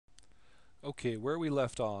Okay, where we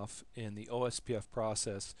left off in the OSPF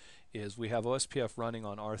process is we have OSPF running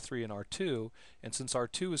on R3 and R2, and since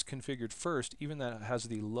R2 is configured first, even though it has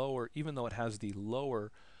the lower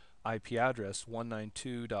IP address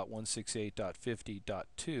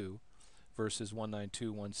 192.168.50.2 versus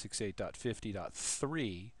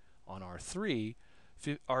 192.168.50.3 on R3,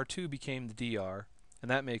 R2 became the DR,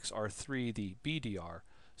 and that makes R3 the BDR.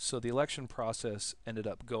 So the election process ended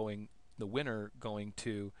up going, the winner going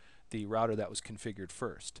to the router that was configured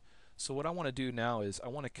first. So what I want to do now is I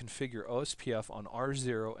want to configure OSPF on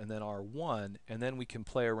R0 and then R1, and then we can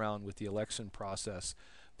play around with the election process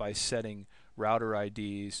by setting router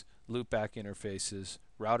IDs, loopback interfaces,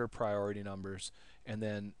 router priority numbers, and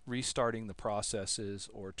then restarting the processes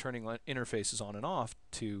or turning interfaces on and off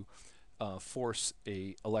to force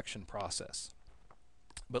a election process.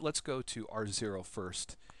 But let's go to R0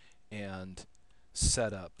 first and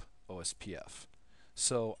set up OSPF.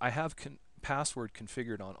 So I have password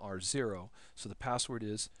configured on R0, so the password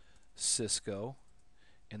is Cisco,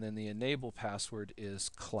 and then the enable password is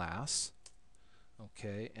class.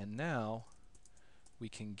 Okay, and now we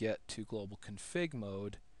can get to global config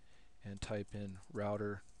mode and type in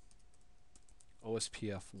router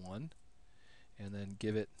OSPF1 and then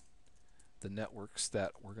give it the networks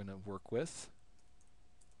that we're going to work with.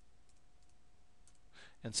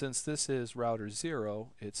 And since this is router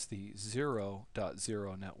 0, it's the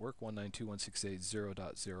 0.0 network,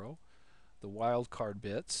 192.168.0.0, the wildcard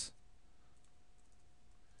bits,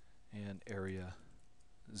 and area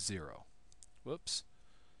 0. Whoops,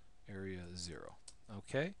 area 0.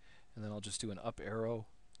 Okay, and then I'll just do an up arrow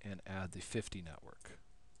and add the 50 network.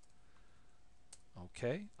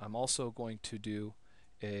 Okay, I'm also going to do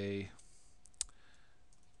a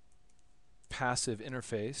passive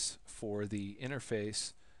interface for the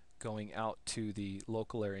interface going out to the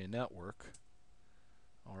local area network.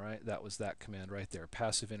 Alright, that was that command right there,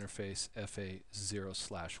 passive interface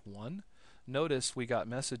FA0/1. Notice we got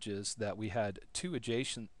messages that we had two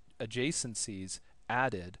adjacencies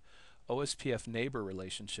added, OSPF neighbor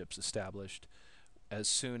relationships established as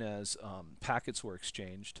soon as packets were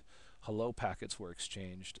exchanged, hello packets were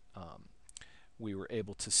exchanged, we were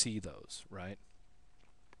able to see those, right?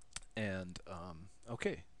 And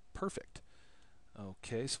okay, perfect.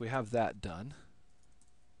 Okay, so we have that done.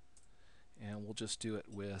 And we'll just do it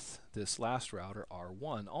with this last router,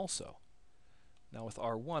 R1, also. Now with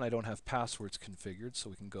R1, I don't have passwords configured, so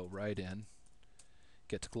we can go right in,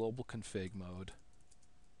 get to global config mode,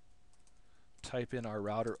 type in our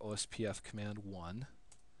router OSPF command 1,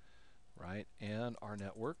 right, and our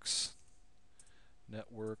networks,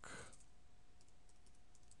 network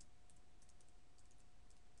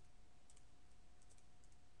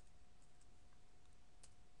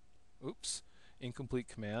oops, incomplete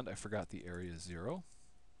command, I forgot the area 0.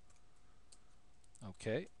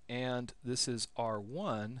 Okay, and this is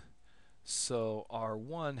R1, so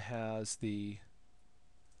R1 has the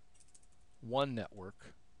 1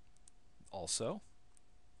 network also.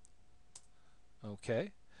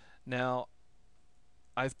 Okay, now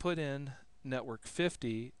I've put in network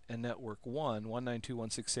 50 and network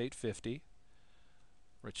 192.168.50,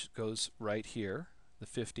 which goes right here, the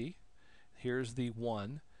 50. Here's the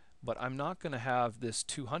 1. But I'm not going to have this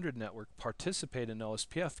 200 network participate in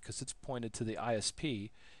OSPF because it's pointed to the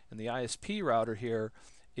ISP, and the ISP router here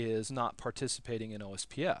is not participating in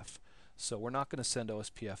OSPF. So we're not going to send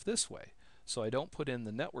OSPF this way. So I don't put in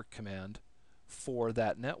the network command for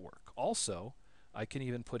that network. Also, I can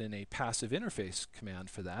even put in a passive interface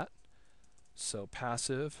command for that. So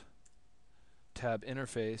passive tab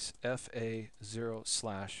interface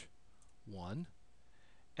FA0/1.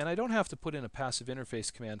 And I don't have to put in a passive interface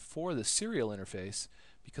command for the serial interface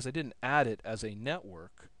because I didn't add it as a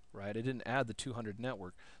network, right? I didn't add the 200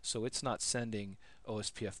 network, so it's not sending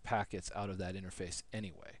OSPF packets out of that interface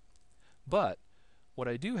anyway. But what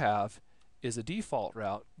I do have is a default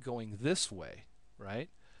route going this way, right?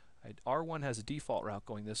 R1 has a default route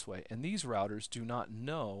going this way, and these routers do not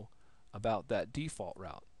know about that default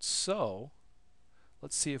route. So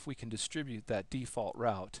let's see if we can distribute that default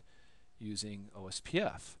route using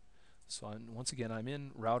OSPF. So once again, I'm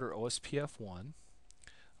in router OSPF1. I'm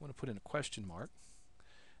going to put in a question mark,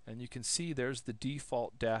 and you can see there's the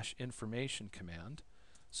default -information command.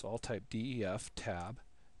 So I'll type DEF tab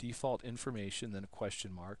default information, then a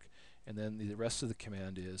question mark, and then the rest of the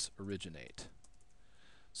command is originate.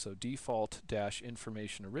 So default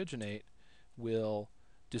 -information originate will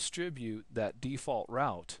distribute that default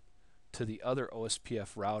route to the other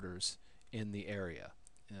OSPF routers in the area.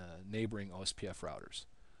 Neighboring OSPF routers.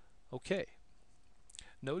 Okay.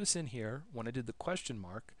 Notice in here, when I did the question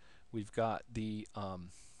mark, we've got the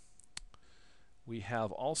we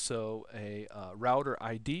have also a router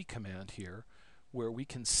ID command here where we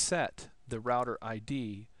can set the router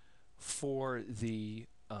ID for the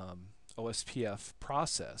OSPF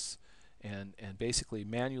process and basically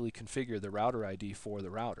manually configure the router ID for the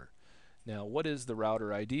router. Now, what is the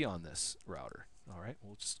router ID on this router? All right,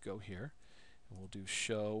 we'll just go here and we'll do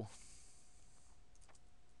show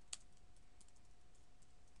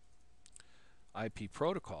IP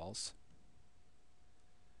protocols.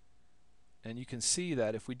 And you can see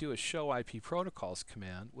that if we do a show IP protocols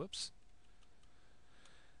command, whoops,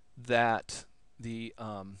 that the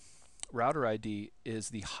router ID is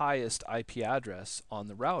the highest IP address on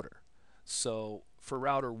the router. So for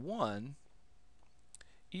router 1,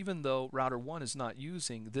 even though router 1 is not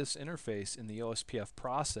using this interface in the OSPF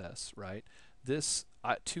process, right, this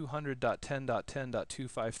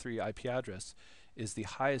 200.10.10.253 IP address is the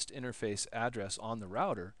highest interface address on the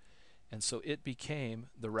router, and so it became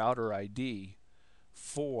the router ID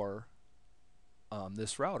for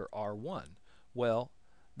this router, R1. Well,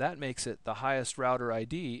 that makes it the highest router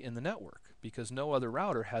ID in the network because no other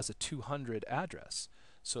router has a 200 address.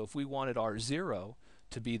 So if we wanted R0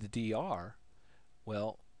 to be the DR,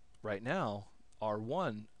 well, right now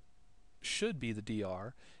R1 should be the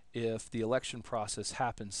DR if the election process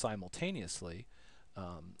happens simultaneously.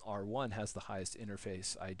 R1 has the highest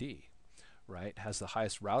interface ID, right? Has the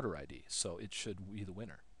highest router ID, so it should be the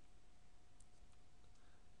winner.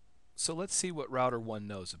 So let's see what router 1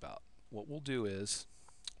 knows about. What we'll do is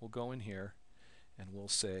we'll go in here and we'll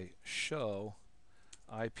say show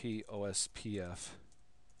IP OSPF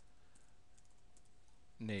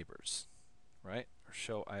neighbors, right? Or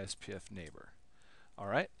show ISPF neighbor. All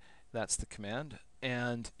right, that's the command.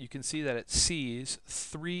 And you can see that it sees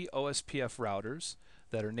 3 OSPF routers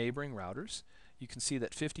that are neighboring routers. You can see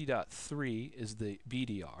that 50.3 is the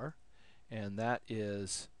BDR, and that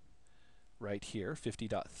is right here.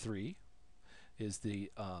 50.3 is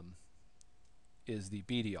the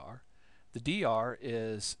BDR. The DR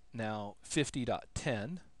is now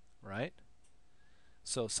 50.10, right?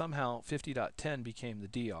 So somehow 50.10 became the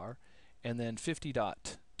DR, and then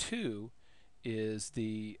 50.2 is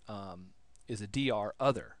a DR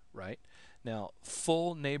other, right? Now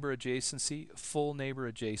full neighbor adjacency,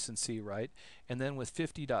 right? And then with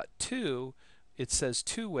 50.2 it says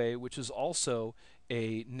two-way, which is also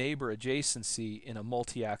a neighbor adjacency in a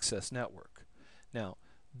multi-access network. Now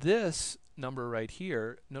this number right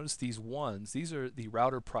here, notice these ones, these are the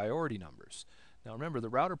router priority numbers. Now remember, the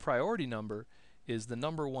router priority number is the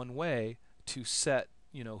number one way to set,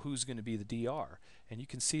 who's going to be the DR. And you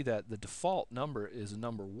can see that the default number is a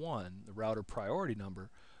number 1, the router priority number,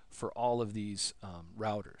 for all of these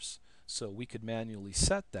routers. So we could manually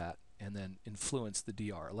set that and then influence the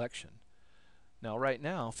DR election. Now right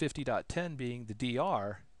now, 50.10 being the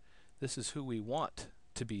DR, this is who we want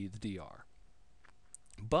to be the DR.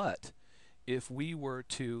 But if we were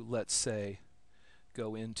to, let's say,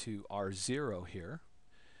 go into R0 here,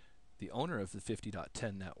 the owner of the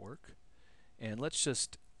 50.10 network, and let's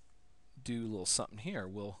just do a little something here.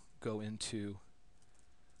 We'll go into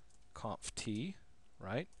conft,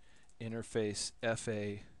 right? Interface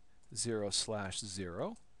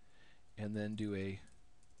FA0/0, and then do a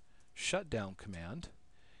shutdown command,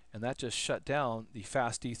 and that just shut down the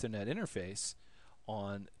fast Ethernet interface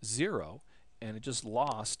on 0, and it just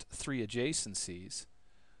lost 3 adjacencies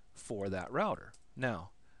for that router.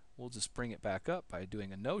 Now we'll just bring it back up by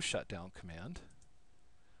doing a no shutdown command,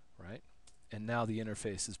 right? And now the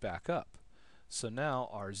interface is back up. So now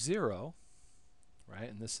R0, right,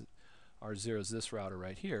 and this is R0 is this router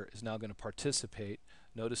right here, is now going to participate.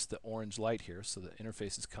 Notice the orange light here, so the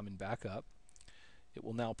interface is coming back up. It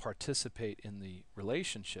will now participate in the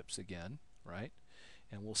relationships again, right?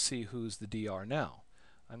 And we'll see who's the DR now.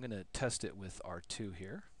 I'm going to test it with R2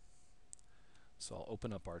 here. So I'll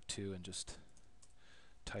open up R2 and just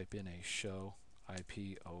type in a show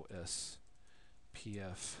IP OSPF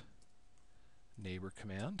neighbor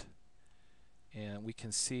command, and we can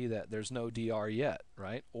see that there's no DR yet,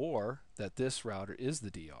 right? Or that this router is the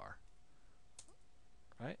DR,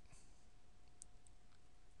 right?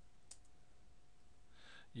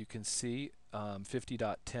 You can see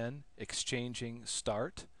 50.10 exchanging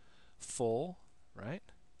start full, right?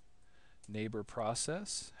 Neighbor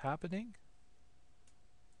process happening.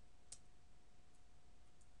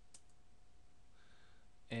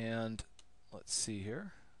 And let's see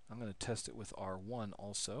here. I'm going to test it with R1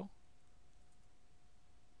 also.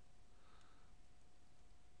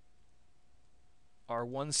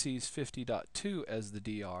 R1 sees 50.2 as the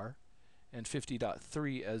DR and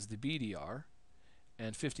 50.3 as the BDR,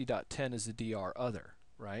 and 50.10 is the DR other,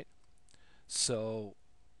 right? So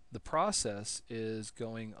the process is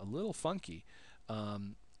going a little funky.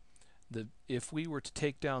 If we were to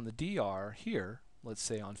take down the DR here, let's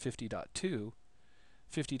say on 50.2,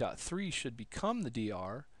 50.3 should become the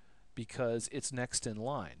DR because it's next in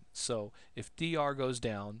line. So if DR goes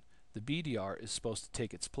down, the BDR is supposed to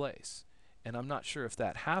take its place. And I'm not sure if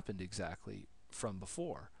that happened exactly from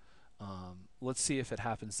before. Let's see if it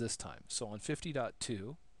happens this time. So on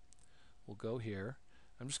 50.2, we'll go here.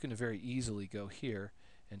 I'm just going to very easily go here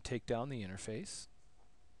and take down the interface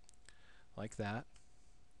like that.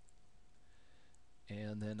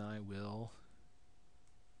 And then I will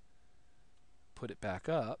put it back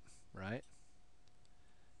up, right?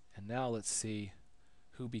 And now let's see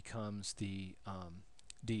who becomes the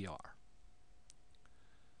DR.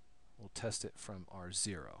 We'll test it from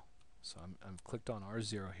R0. So I'm clicked on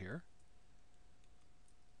R0 here.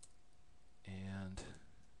 And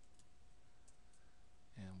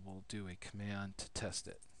we'll do a command to test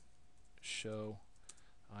it. Show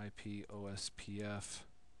IP OSPF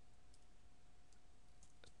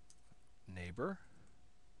neighbor.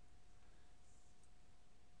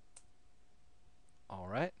 All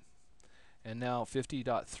right. And now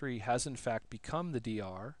 50.3 has in fact become the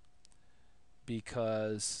DR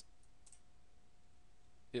because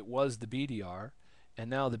it was the BDR, and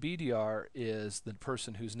now the BDR is the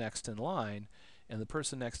person who's next in line, and the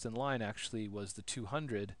person next in line actually was the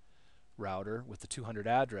 200 router with the 200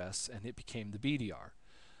 address, and it became the BDR.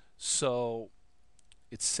 So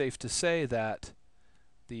it's safe to say that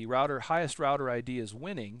the highest router ID is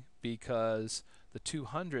winning because the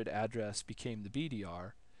 200 address became the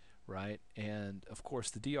BDR, right? And of course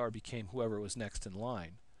the DR became whoever was next in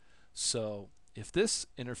line. So if this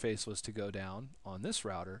interface was to go down on this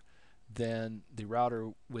router, then the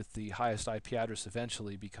router with the highest IP address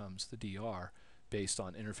eventually becomes the DR based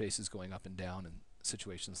on interfaces going up and down and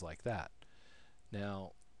situations like that.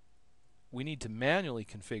 Now, we need to manually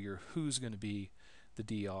configure who's going to be the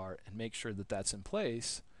DR and make sure that that's in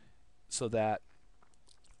place so that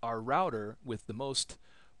our router with the most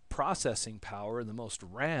processing power, the most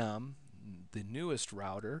RAM, the newest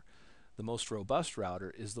router, the most robust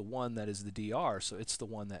router is the one that is the DR, so it's the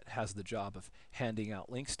one that has the job of handing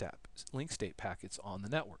out link state packets on the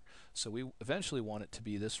network. So we eventually want it to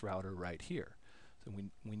be this router right here. So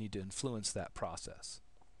we need to influence that process.